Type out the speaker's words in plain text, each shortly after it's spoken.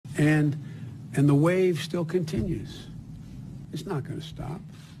And the wave still continues. It's not going to stop,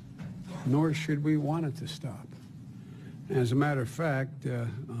 nor should we want it to stop. As a matter of fact,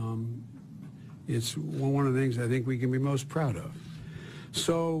 it's one of the things I think we can be most proud of.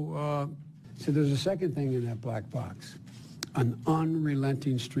 So there's a second thing in that black box, an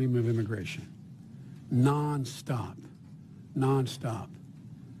unrelenting stream of immigration, non-stop.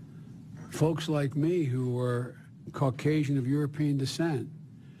 Folks like me who were Caucasian of European descent,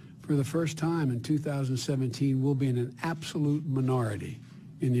 for the first time in 2017, will be in an absolute minority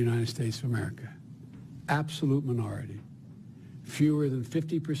in the United States of America. Absolute minority. Fewer than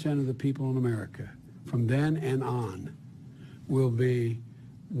 50% of the people in America from then and on will be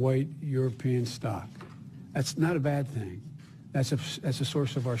white European stock. That's not a bad thing. That's a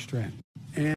source of our strength.